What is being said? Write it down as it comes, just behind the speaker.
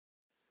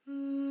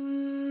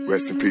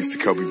Rest in peace to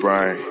Kobe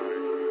Bryant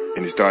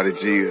and his daughter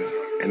Gia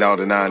and all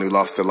the 9 who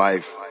lost their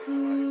life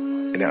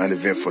in that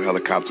uneventful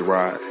helicopter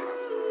ride.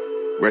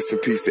 Rest in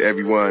peace to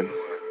everyone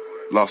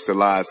who lost their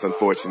lives,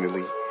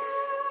 unfortunately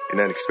and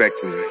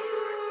unexpectedly,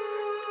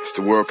 as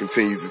the world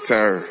continues to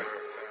turn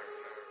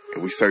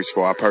and we search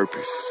for our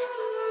purpose.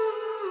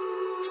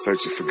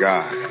 Searching for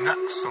God.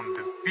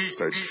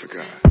 Searching for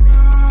God.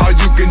 All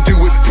you can do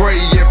is pray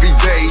every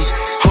day.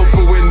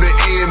 Hopeful in the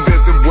end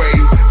there's a way.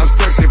 I'm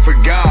searching for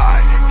God.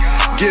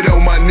 Get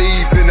on my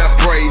knees and I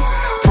pray.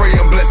 Pray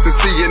I'm blessed to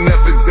see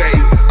another day.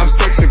 I'm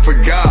searching for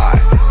God.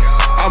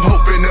 I'm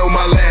hoping on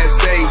my last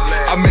day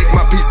I make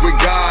my peace with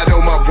God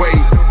on my way.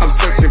 I'm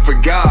searching for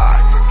God.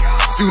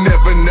 You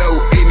never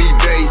know, any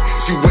day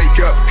you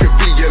wake up could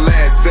be your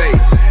last day.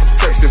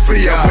 Searching for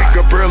God. I wake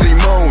up early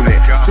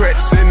morning,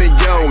 stretching and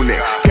yawning.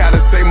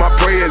 Gotta say my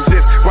prayers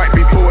just right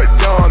before it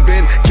dawn.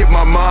 Then get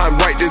my mind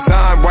right,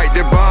 design right,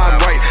 divine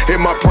right.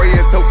 In my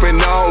prayers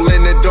hoping all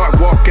in the dark,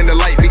 walk in the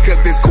light,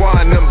 because this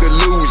quantum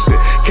delusion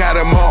got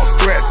them all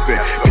stressing.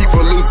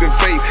 People losing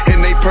faith in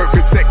they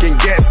purpose, second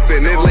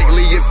guessing. And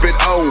lately it's been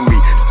on me,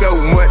 so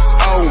much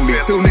on me.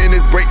 Tune in,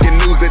 is breaking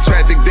news, a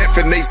tragic death,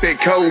 and they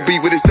said Kobe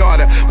with his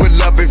daughter, with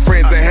loving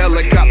friends, a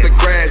helicopter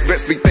crash.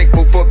 Best be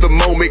thankful for the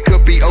moment,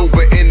 could be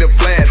over in the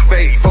flash.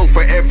 Thankful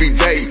for every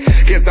day,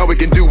 guess all we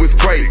can do is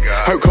pray.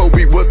 Heard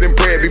Kobe was in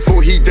prayer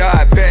before he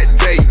died that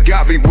day.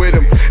 God be with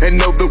him, and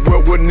know the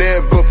world will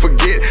never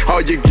forget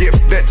all your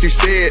gifts that you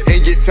shared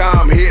and your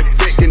time here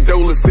spent.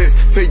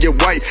 Condolences to your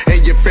wife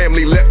and your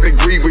family left to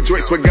grieve.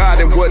 Rejoice with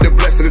God, and what a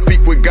blessing to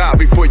speak with God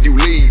before you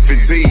leave.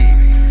 Indeed,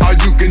 all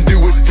you can do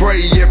is pray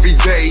every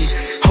day.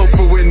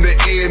 Hopeful in the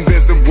end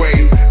there's a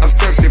way. I'm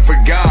searching for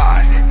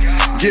God.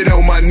 Get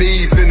on my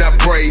knees and I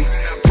pray.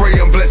 Pray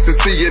I'm blessed to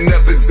see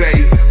another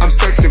day. I'm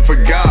searching for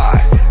God.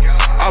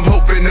 I'm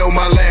hoping on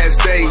my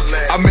last day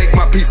I make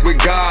my peace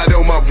with God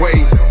on my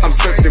way. I'm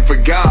searching for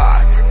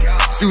God.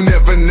 You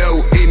never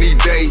know, any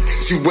day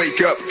you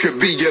wake up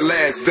could be your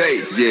last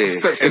day.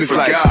 Yeah, and it's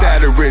like God.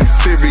 Saturn,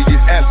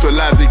 Sirius,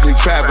 astrologically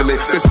traveling,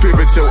 the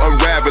spiritual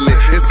unraveling.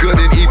 It's good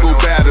and evil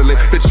battling.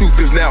 The truth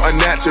is now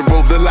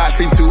unnatural, the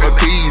lies seem to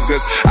appease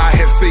us. I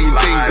have seen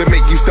things that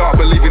make you start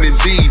believing in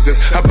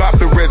Jesus, about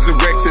the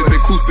resurrection,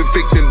 the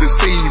crucifixion, the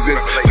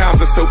seasons.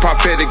 Times are so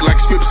prophetic, like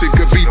scripture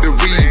could be the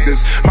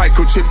reasons.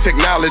 Microchip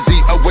technology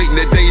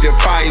awaiting the day to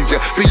find you.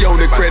 Be on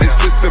the credit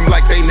system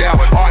like they now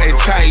are in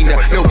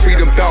China. No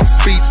freedom, thought,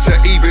 speech, or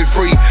even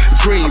free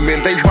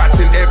dreaming. They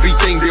watching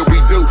everything that we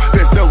do,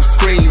 there's no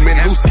screaming.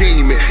 Who's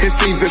scheming? It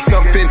seems that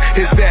something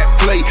is at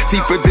play,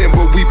 deeper than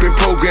what we've been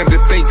programmed to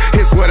think.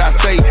 Here's what I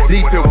say,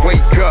 need to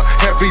wake up.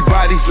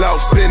 Everybody's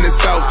lost in the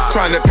sauce,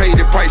 trying to pay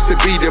the price to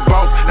be the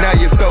boss. Now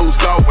your soul's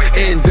lost,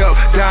 end up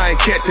dying,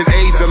 catching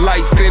AIDS or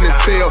life in a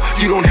cell.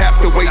 You don't have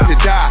to wait to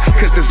die,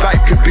 cause this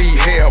life could be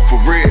hell for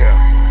real.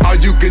 All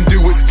you can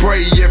do is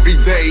pray every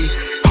day.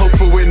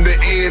 Hopeful in the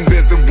end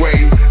there's a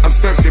way. I'm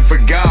searching for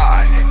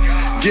God.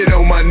 Get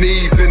on my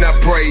knees and I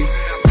pray.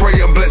 Pray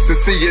I'm blessed to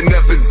see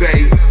another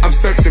day. I'm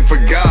searching for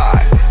God.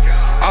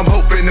 I'm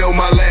hoping on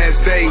my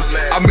last day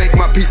I make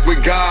my peace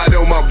with God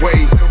on my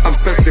way. I'm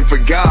searching for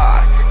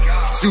God.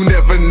 You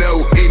never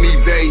know, any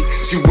day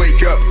you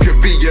wake up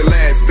could be your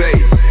last day.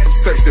 I'm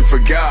searching for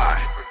God.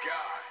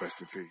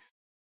 Rest in peace.